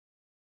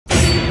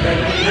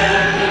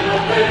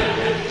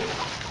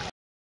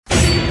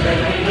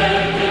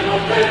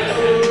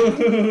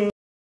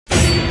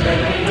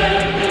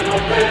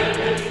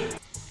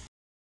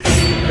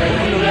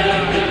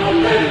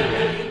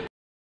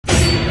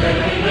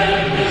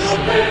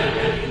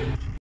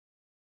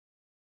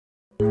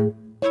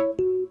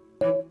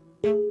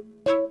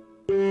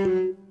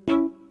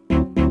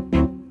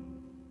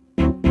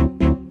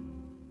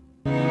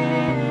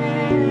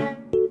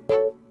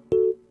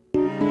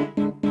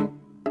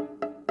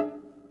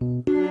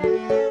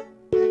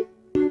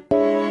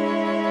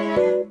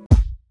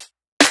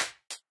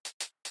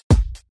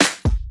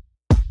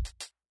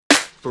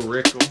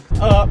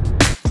FrickEm up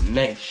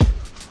nation.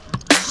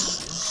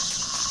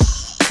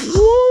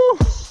 Woo!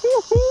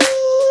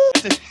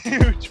 That's a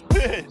huge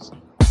fish.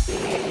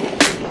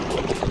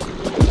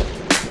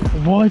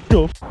 What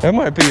the? That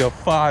might be a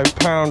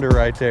 5-pounder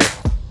right there.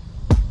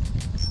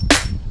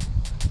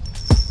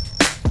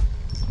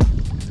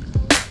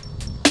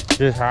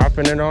 Just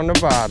hopping it on the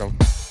bottom.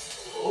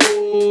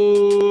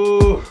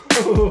 Oh!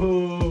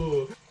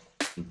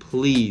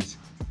 Please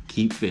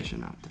keep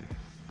fishing out there.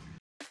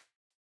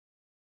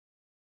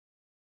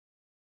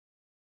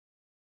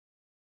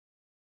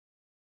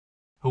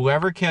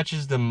 Whoever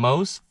catches the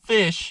most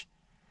fish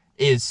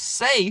is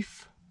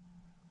safe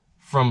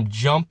from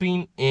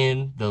jumping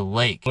in the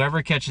lake.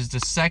 Whoever catches the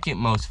second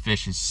most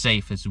fish is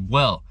safe as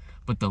well.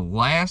 But the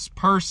last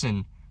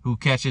person who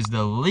catches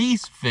the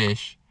least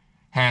fish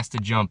has to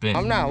jump in.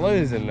 I'm not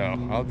losing though.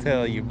 I'll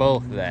tell you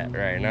both that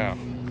right now.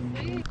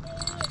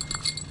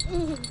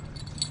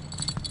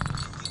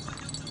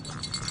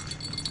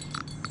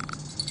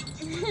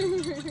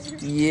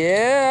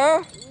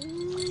 Yeah.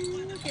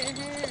 Look at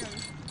him.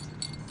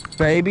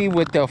 Baby,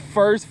 with the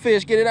first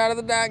fish. Get it out of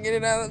the dock, get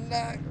it out of the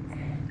dock.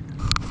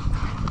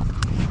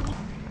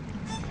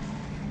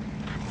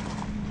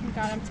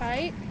 Got him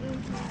tight?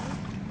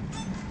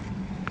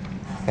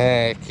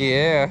 Heck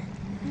yeah.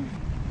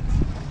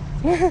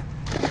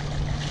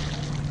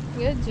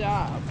 Good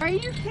job. Are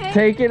you kidding?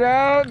 Take it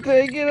out,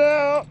 take it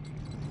out.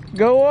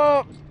 Go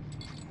up.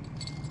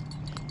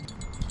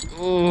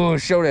 Ooh,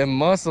 show that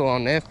muscle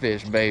on that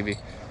fish, baby.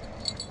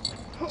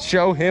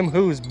 Show him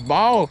who's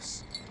boss.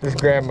 Just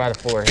grab him by the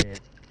forehead.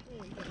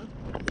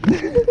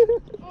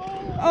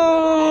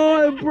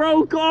 Oh, it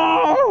broke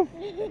off.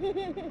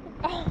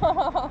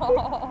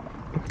 Oh.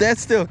 That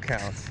still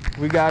counts.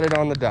 We got it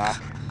on the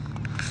dock.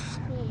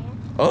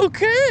 Yeah.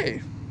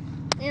 Okay.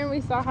 And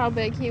we saw how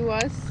big he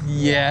was.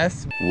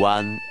 Yes.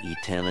 One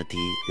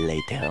eternity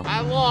later.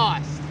 I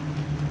lost.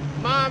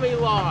 Mommy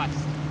lost.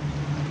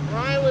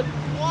 Rylan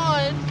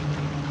won.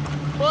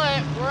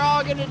 But we're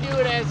all gonna do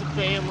it as a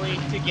family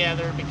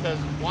together because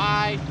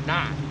why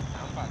not?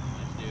 I'm about to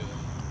just do it.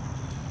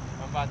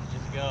 I'm about to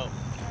just go.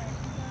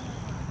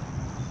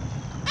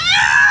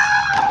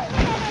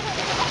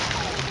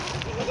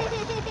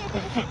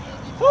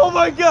 Oh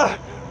my God!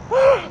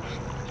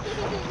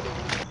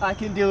 I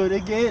can do it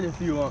again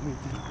if you want me to.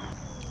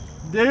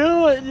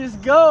 Do it,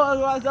 just go,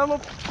 otherwise I'm a...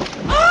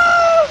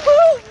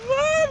 Oh,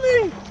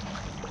 mommy!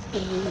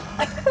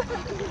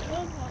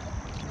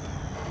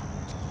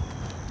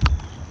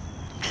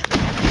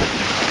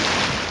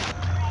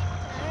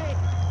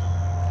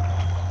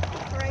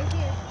 Right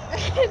here.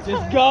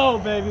 Just go,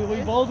 baby.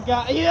 We both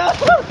got... Yeah!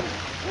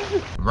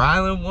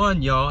 Rylan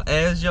won, y'all.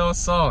 As y'all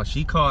saw,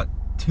 she caught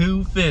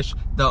 2 fish,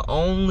 the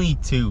only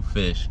 2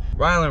 fish.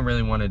 Rylan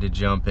really wanted to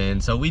jump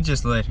in, so we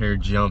just let her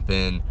jump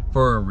in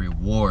for a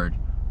reward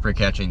for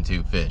catching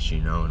 2 fish,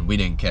 you know, and we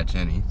didn't catch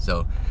any.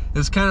 So it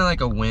was kind of like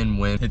a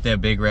win-win. Hit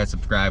that big red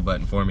subscribe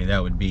button for me.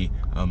 That would be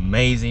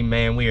amazing,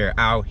 man. We are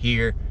out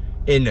here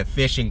in the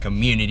fishing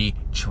community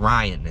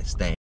trying this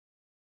thing.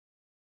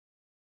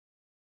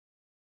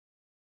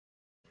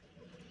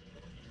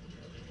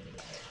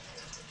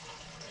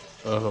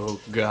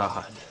 Oh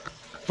God.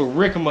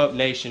 FrickEm Up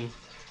Nation,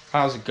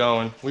 how's it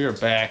going? We are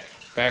back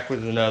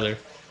with another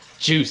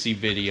juicy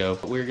video.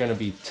 We're gonna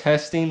be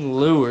testing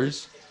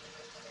lures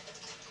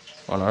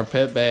on our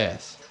pet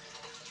bass.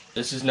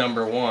 This is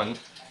number 1.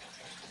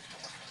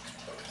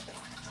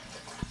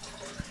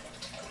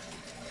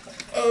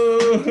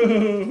 Oh.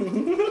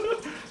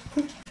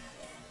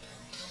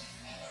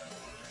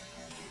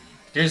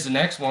 Here's the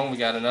next one. We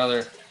got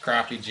another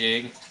crappie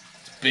jig.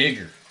 It's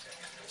bigger.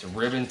 It's a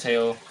ribbon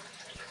tail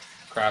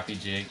crappie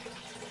jig.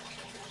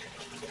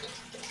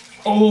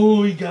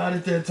 Oh, he got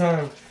it that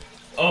time.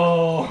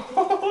 Oh,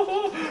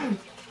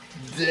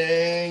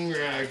 dang,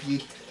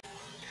 Rocky.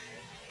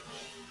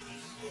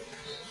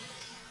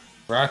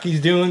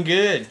 Rocky's doing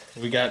good.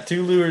 We got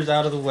 2 lures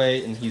out of the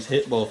way and he's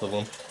hit both of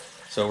them.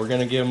 So we're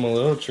gonna give him a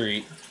little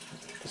treat.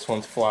 This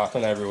one's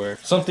flopping everywhere.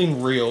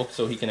 Something real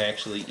so he can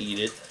actually eat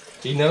it.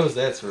 He knows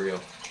that's real.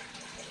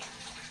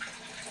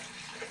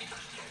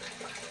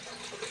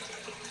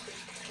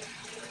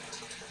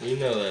 You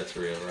know that's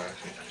real,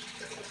 Rocky.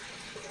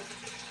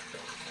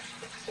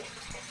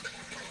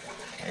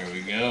 There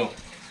we go.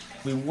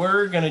 We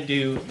were gonna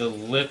do the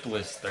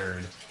lipless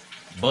third,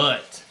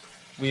 but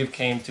we have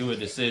came to a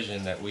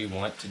decision that we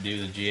want to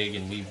do the jig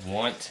and we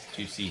want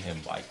to see him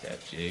bite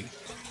that jig.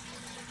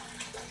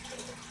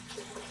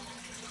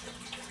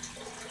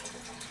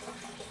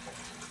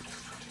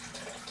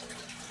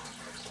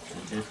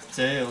 Here's the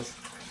tails.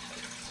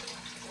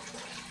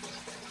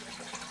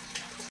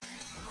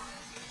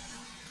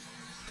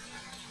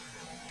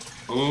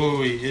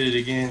 Oh, he hit it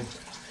again.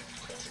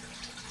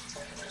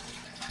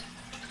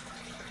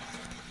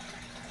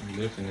 I'm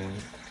looking at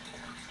it.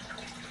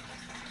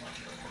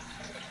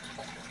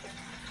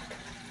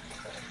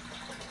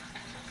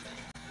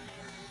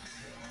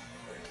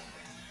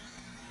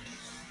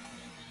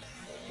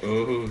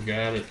 Oh,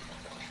 got it.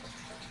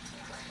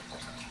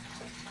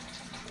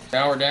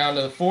 Now we're down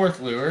to the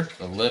fourth lure,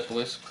 the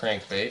lipless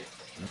crankbait.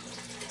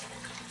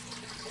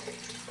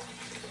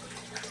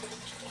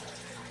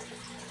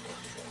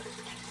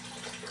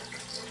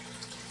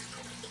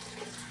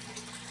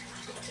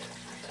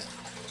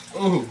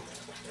 Ooh.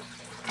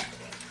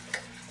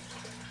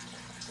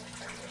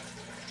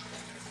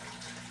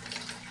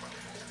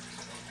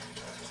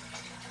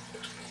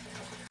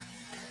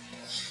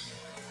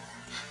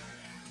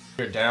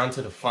 We're down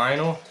to the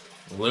final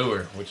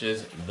lure, which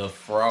is the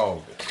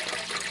frog.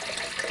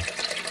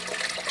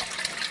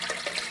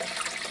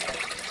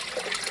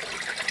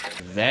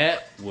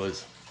 That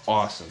was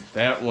awesome.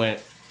 That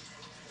went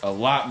a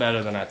lot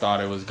better than I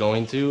thought it was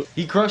going to.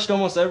 He crushed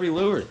almost every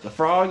lure. The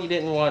frog he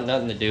didn't want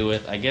nothing to do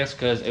with, I guess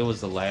because it was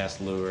the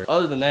last lure.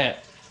 Other than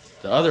that,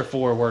 the other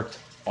four worked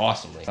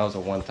awesomely. That was a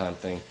one-time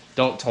thing.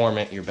 Don't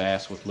torment your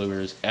bass with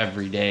lures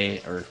every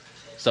day or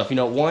stuff. You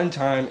know, one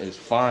time is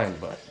fine,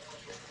 but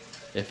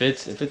if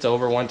it's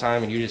over one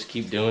time and you just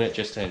keep doing it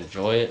just to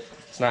enjoy it,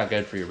 it's not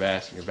good for your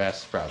bass, and your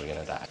bass is probably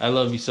gonna die. I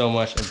love you so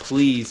much, and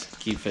please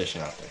keep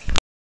fishing out there.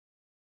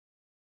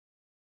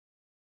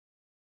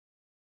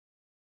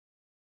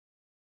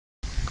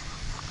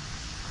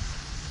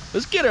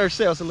 Let's get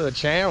ourselves a little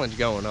challenge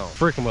going on.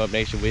 FrickEm Up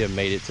Nation, we have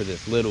made it to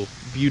this little,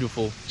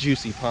 beautiful,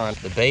 juicy pond.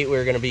 The bait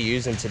we're gonna be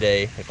using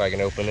today, if I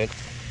can open it,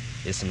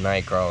 is some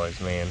night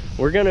crawlers, man.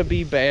 We're gonna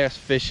be bass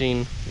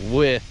fishing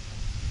with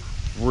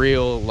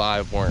real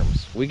live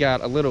worms. We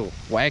got a little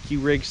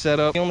wacky rig set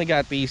up. We only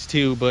got these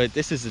two, but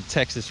this is a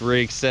Texas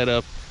rig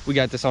setup. We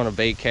got this on a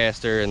bait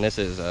caster, and this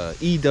is a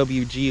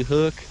EWG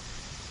hook.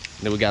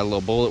 And then we got a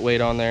little bullet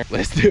weight on there.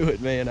 Let's do it,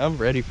 man. I'm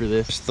ready for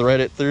this. Just thread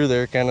it through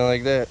there, kind of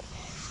like that.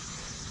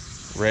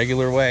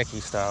 Regular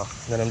wacky style.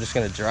 Then I'm just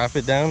gonna drop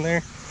it down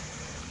there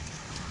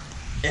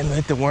and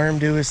let the worm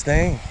do his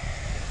thing.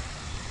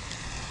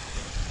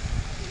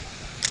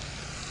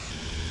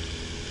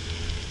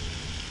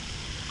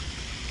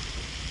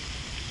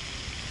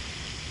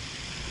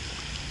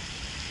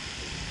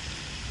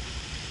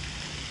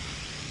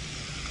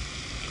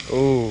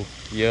 Oh,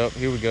 yep,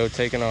 here we go,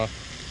 taking off.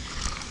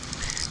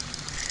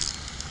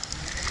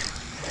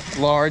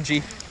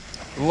 Largy,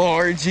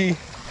 largy.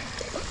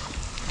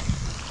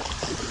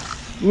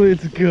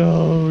 Let's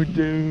go,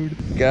 dude.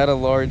 Got a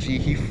largy.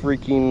 He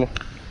freaking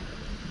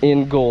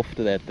engulfed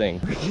that thing.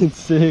 Freaking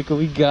sick.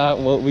 We got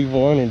what we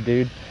wanted,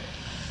 dude.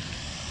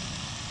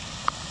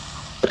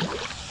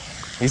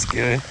 He's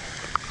good.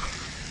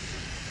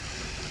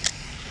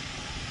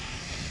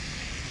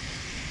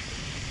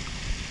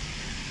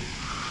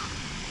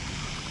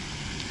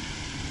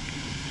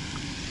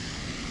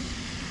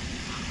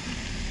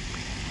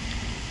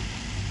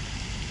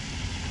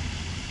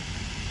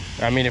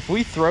 I mean, if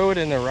we throw it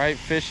in the right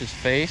fish's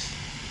face,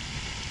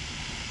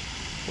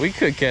 we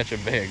could catch a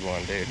big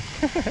one, dude.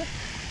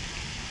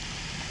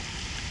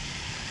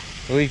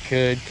 We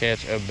could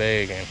catch a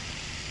big one.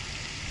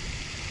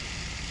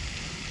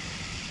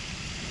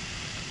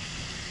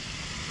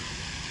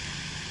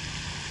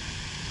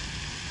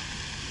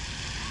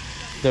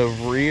 The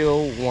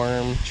real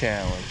worm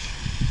challenge.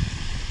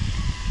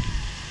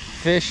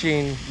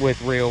 Fishing with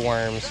real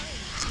worms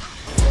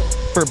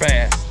for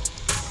bass.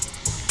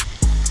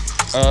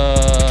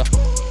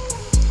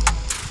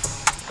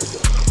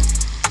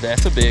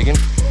 That's a big one.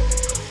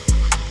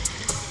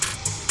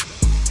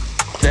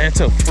 That's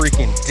a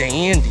freaking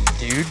dandy,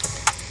 dude.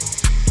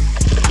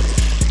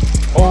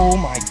 Oh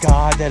my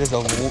god, that is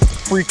a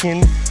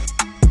freaking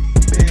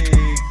big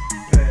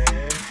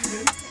bass.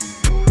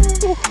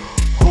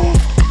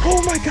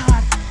 Oh my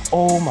god.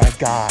 Oh my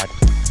god.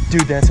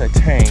 Dude, that's a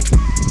tank.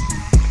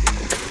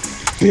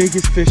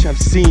 Biggest fish I've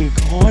seen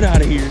caught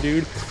out of here,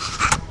 dude.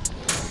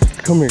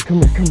 Come here,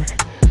 come here, come here.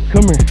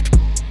 Come here,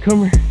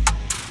 come here.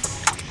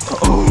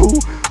 Oh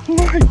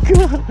my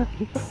god.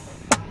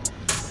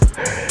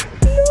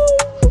 No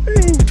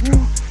way, bro.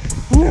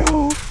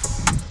 No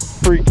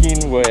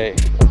freaking way.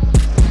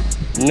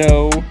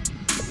 No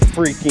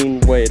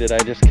freaking way did I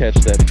just catch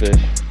that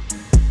fish.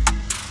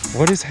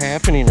 What is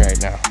happening right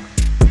now?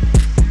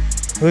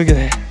 Look at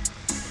that.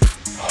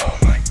 Oh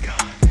my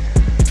god.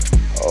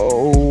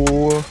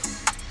 Oh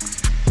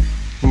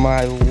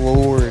my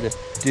lord,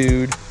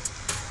 dude.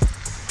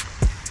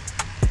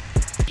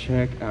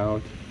 Check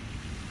out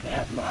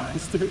that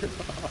monster.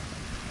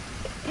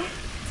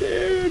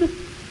 Dude.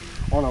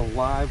 On a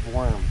live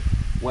worm,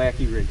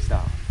 wacky rig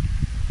style.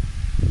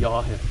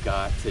 Y'all have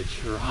got to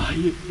try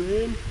it,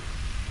 man.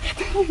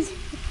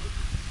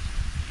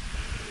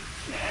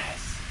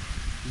 Yes.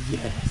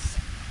 Yes.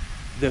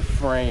 The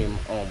frame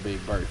on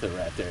Big Bertha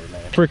right there,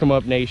 man. FrickEm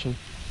Up Nation.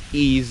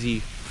 Easy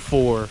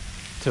for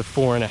to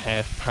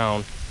 4.5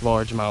 pound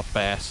largemouth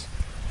bass.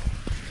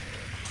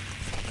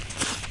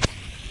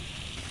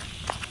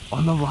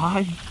 On the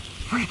live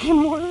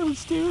freaking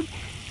worms, dude.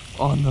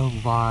 On the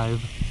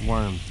live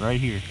worms, right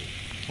here.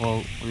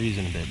 Well, we're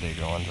using a bit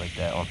bigger ones like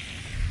that one.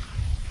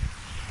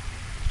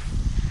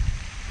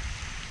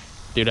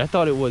 Dude, I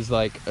thought it was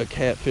like a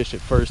catfish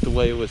at first, the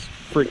way it was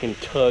freaking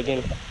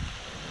tugging.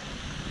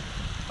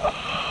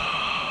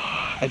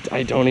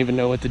 I don't even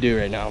know what to do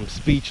right now. I'm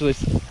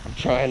speechless. I'm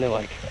trying to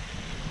like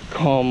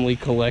calmly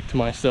collect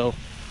myself.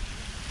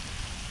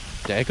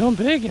 Daggone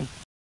biggin'.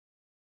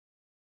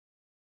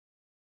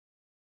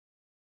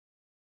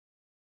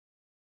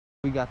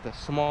 We got the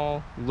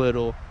small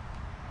little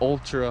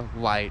ultra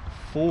light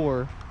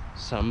for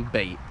some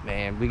bait,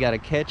 man. We gotta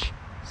catch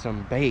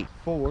some bait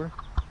for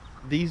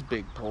these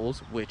big poles,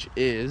 which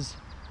is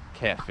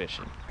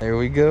catfishing. There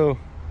we go.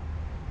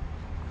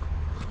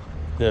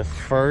 The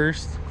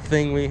first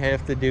thing we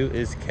have to do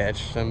is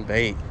catch some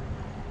bait.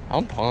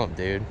 I'm pumped,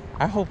 dude.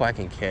 I hope I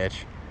can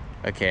catch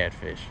a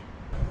catfish.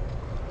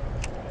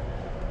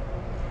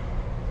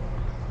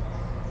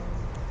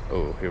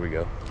 Oh, here we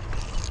go.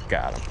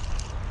 Got him.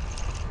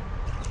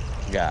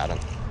 Got him.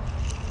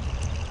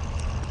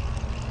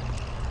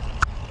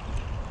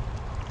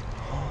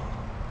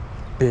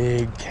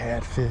 Big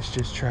catfish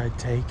just tried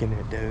taking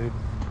it, dude.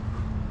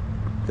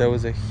 That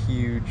was a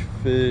huge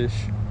fish.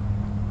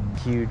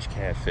 Huge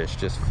catfish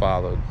just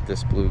followed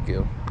this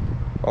bluegill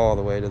all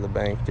the way to the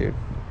bank, dude.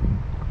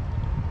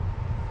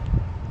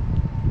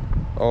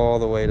 All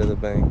the way to the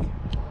bank.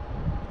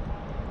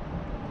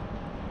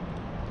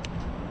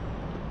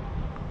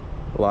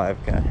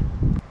 Live guy.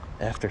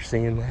 After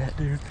seeing that,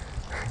 dude.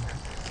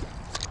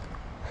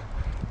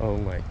 Oh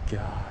my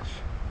gosh.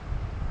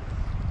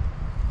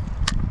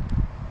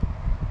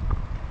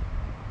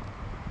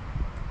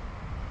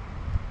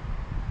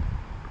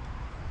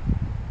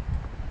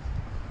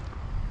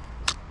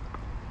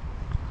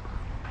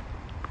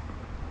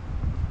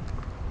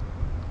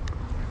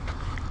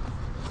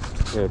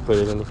 Gotta put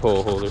it in the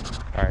pole holder.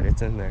 All right,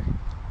 it's in there.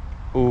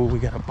 Oh, we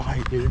got a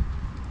bite, dude.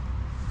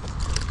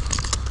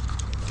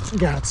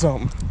 Got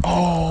something.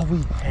 Oh,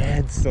 we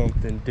had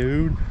something,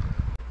 dude.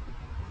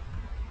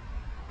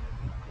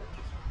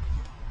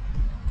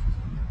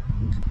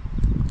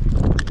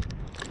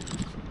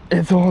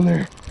 It's on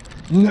there.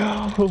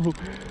 No.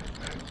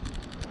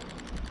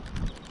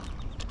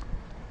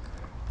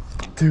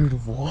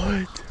 Dude,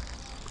 what?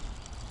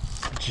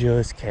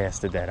 Just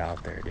casted that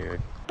out there,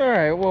 dude. All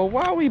right, well,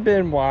 while we've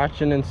been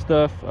watching and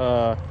stuff,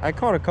 I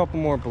caught a couple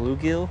more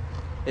bluegill,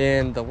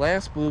 and the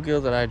last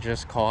bluegill that I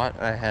just caught,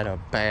 I had a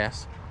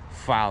bass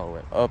follow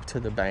it up to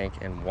the bank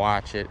and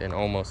watch it and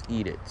almost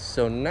eat it.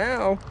 So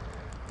now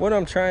what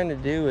I'm trying to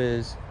do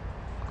is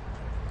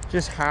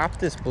just hop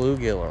this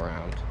bluegill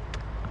around,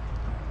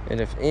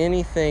 and if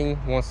anything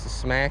wants to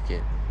smack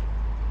it,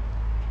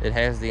 it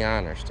has the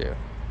honors to.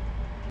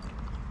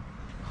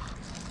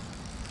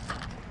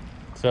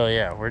 So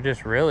yeah, we're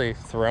just really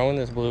throwing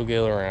this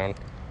bluegill around,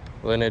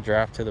 letting it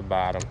drop to the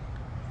bottom,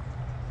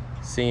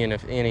 seeing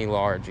if any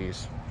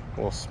largies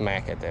will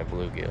smack at that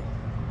bluegill,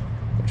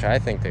 which I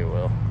think they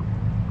will.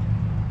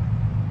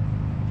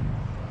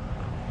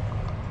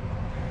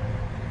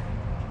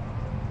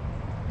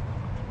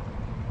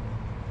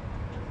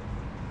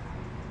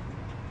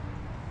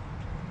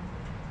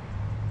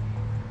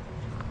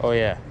 Oh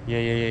yeah,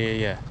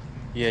 yeah,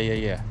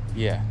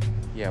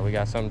 we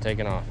got something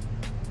taking off.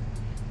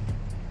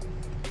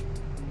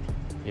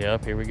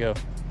 Yep, here we go.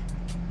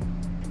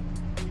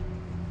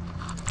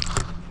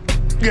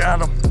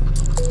 Got him.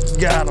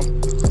 Got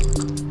him.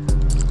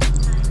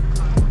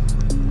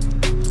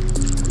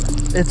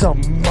 It's a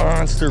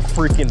monster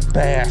freaking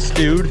bass,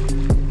 dude.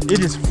 It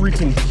is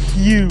freaking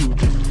huge.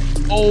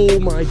 Oh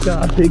my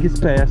God,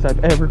 biggest bass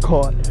I've ever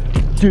caught.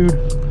 Dude,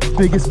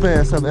 biggest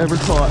bass I've ever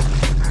caught.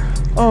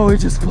 Oh, it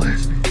just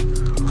splashed me.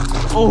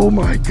 Oh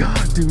my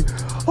God, dude.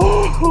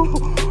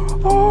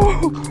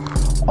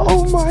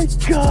 Oh my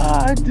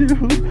God, dude.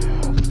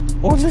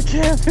 On the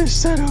catfish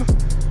setup.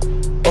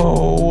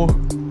 Oh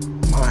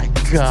my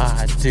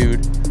God,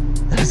 dude.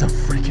 That is a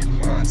freaking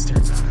monster.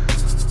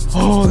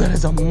 Oh, that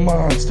is a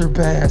monster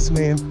bass,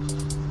 man.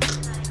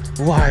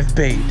 Live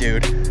bait,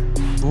 dude.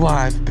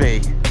 Live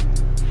bait.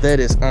 That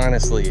is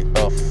honestly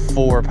a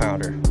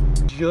 4-pounder.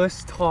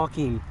 Just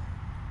talking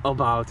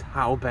about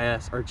how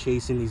bass are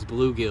chasing these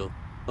bluegill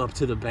up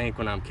to the bank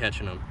when I'm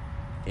catching them.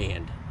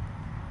 And,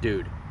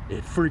 dude,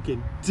 it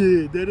freaking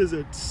did. That is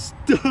a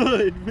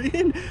stud,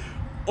 man.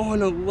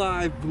 On a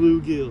live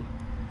bluegill.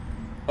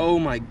 Oh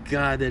my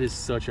God, that is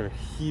such a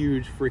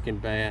huge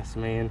freaking bass,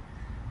 man.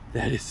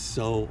 That is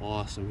so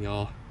awesome,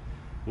 y'all.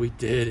 We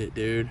did it,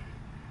 dude.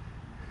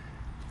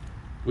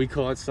 We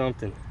caught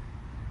something.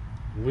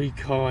 We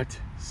caught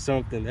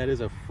something. That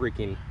is a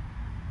freaking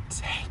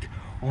tank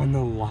on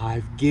the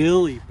live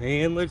gilly,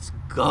 man. Let's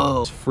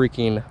go.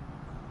 Freaking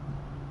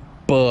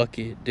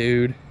bucket,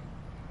 dude.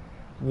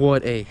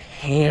 What a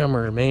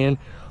hammer, man.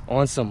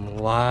 On some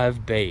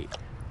live bait.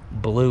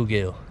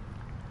 Bluegill.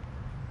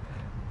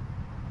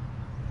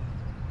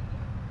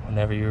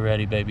 Whenever you're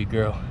ready, baby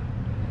girl.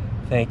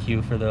 Thank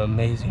you for the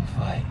amazing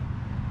fight.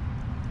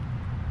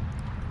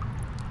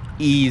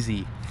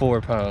 Easy,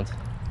 4 pounds.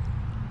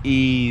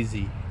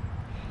 Easy.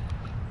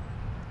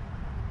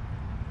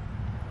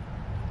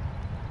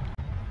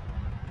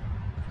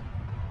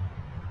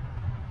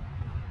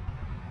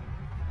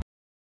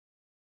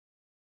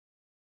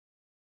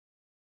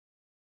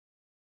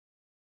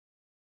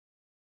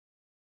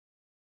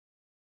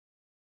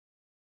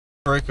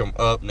 FrickEm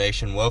up,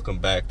 nation. Welcome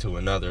back to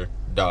another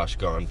Dosh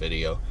Gone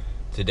video.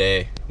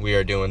 Today we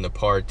are doing the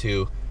part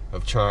 2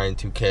 of trying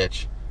to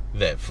catch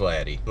that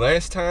flatty.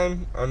 Last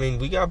time, I mean,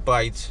 we got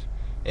bites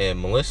and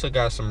Melissa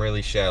got some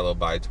really shallow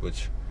bites,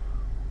 which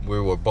we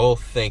were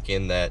both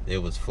thinking that it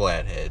was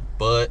flathead,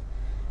 but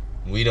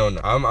we don't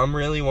know. I'm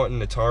really wanting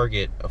to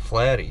target a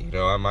flatty. You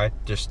know, I might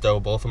just throw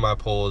both of my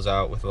poles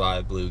out with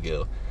live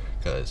bluegill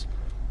because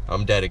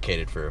I'm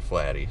dedicated for a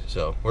flatty.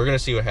 So we're gonna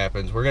see what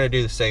happens. We're gonna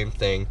do the same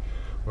thing.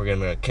 We're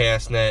gonna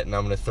cast net and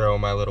I'm gonna throw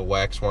my little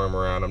wax worm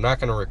around. I'm not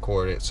gonna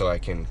record it so I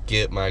can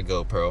get my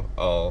GoPro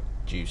all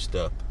juiced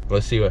up.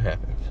 Let's see what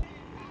happens.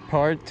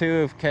 Part 2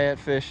 of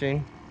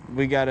catfishing.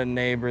 We got a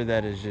neighbor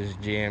that is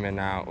just jamming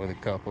out with a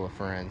couple of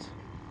friends.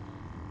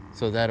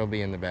 So that'll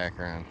be in the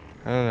background.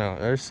 I don't know,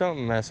 there's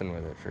something messing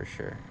with it for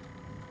sure.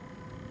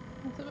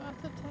 It's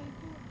about to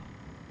tighten.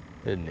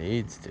 It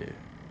needs to.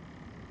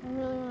 I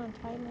really want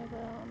to tighten it, but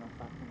I don't know if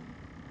I can.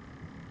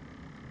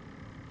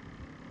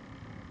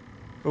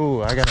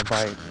 Ooh, I got a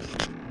bite.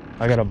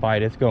 I got a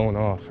bite. It's going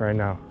off right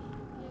now.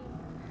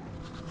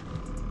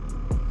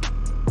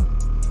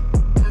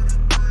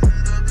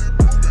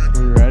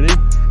 We ready?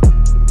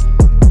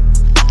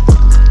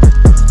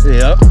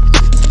 Yep.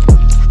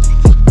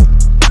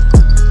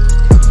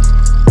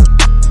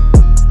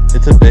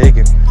 It's a big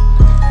one.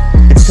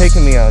 It's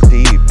taking me out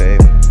deep,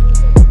 babe.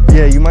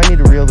 Yeah, you might need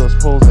to reel those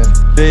poles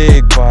in.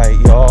 Big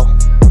bite, y'all.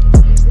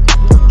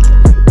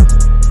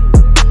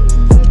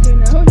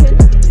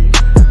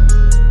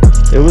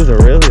 It was a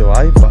really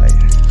light bite.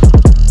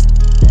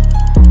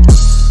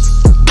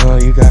 No,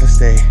 you gotta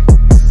stay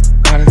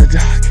out of the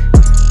dock.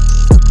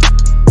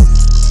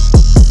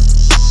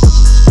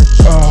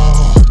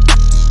 Oh.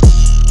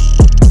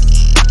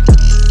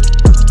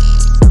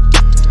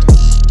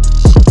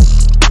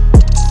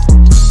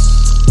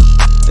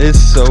 It's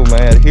so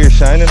mad. Here,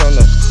 shine it on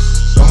the...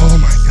 Oh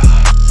my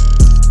God.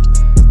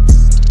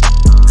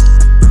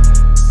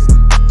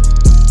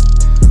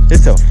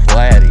 It's a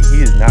flatty.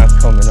 He is not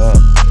coming up.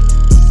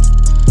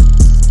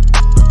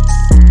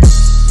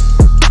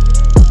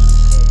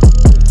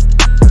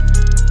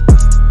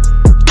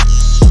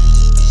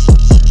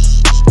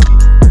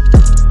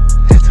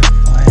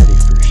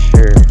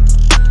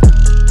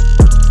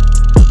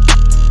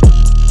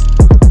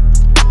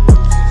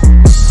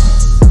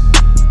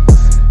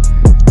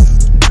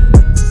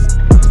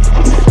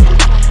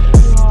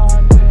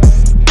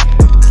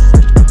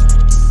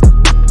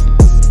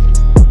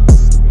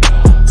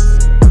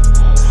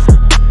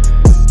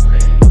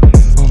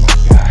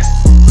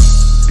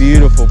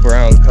 Beautiful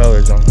brown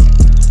colors on them.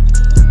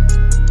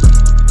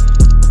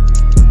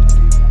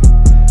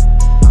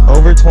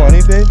 Over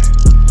 20, babe?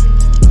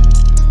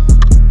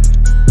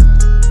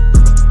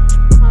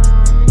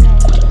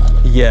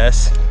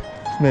 Yes.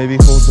 Maybe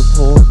hold the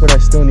pole, but I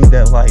still need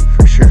that light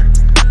for sure.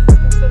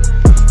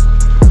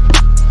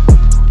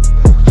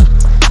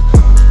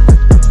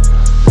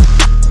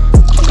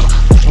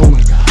 Oh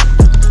my God.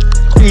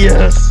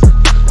 Yes.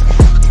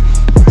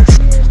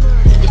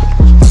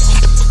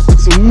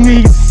 It's a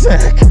meat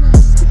sack.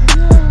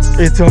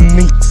 It's a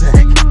meat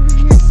sack.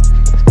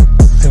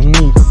 It's a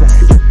meat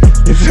sack.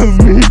 It's a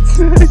meat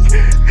sack.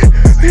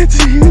 It's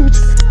huge.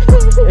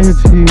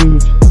 It's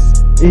huge.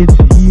 It's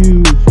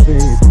huge,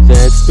 babe.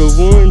 That's the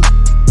one.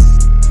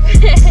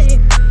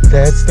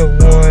 That's the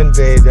one,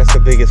 babe. That's the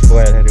biggest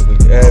flathead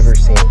we've ever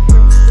seen.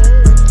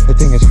 That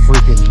thing is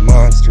freaking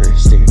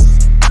monstrous, dude.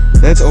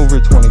 That's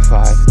over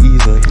 25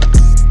 easily.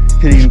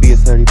 Could even be a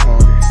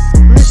 30-pounder.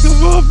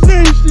 FrickEm up,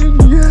 nation.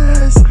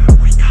 Yes.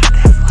 We got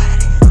that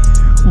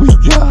flathead. We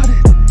got it.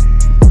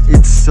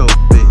 It's so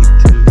big,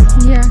 too.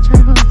 Yeah, try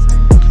to hold it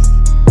sideways.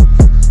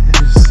 It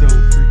is so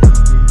freaking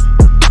big.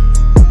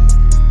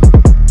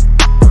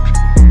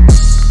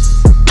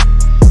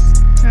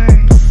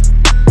 Alright.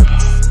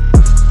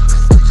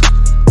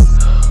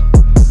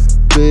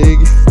 Big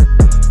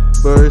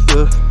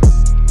Bertha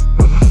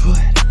of a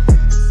flat.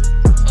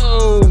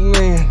 Oh,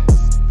 man.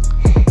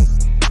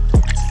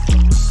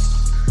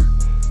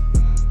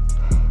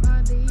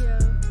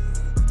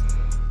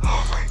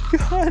 Oh my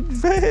God,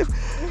 babe.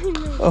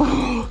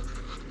 Oh.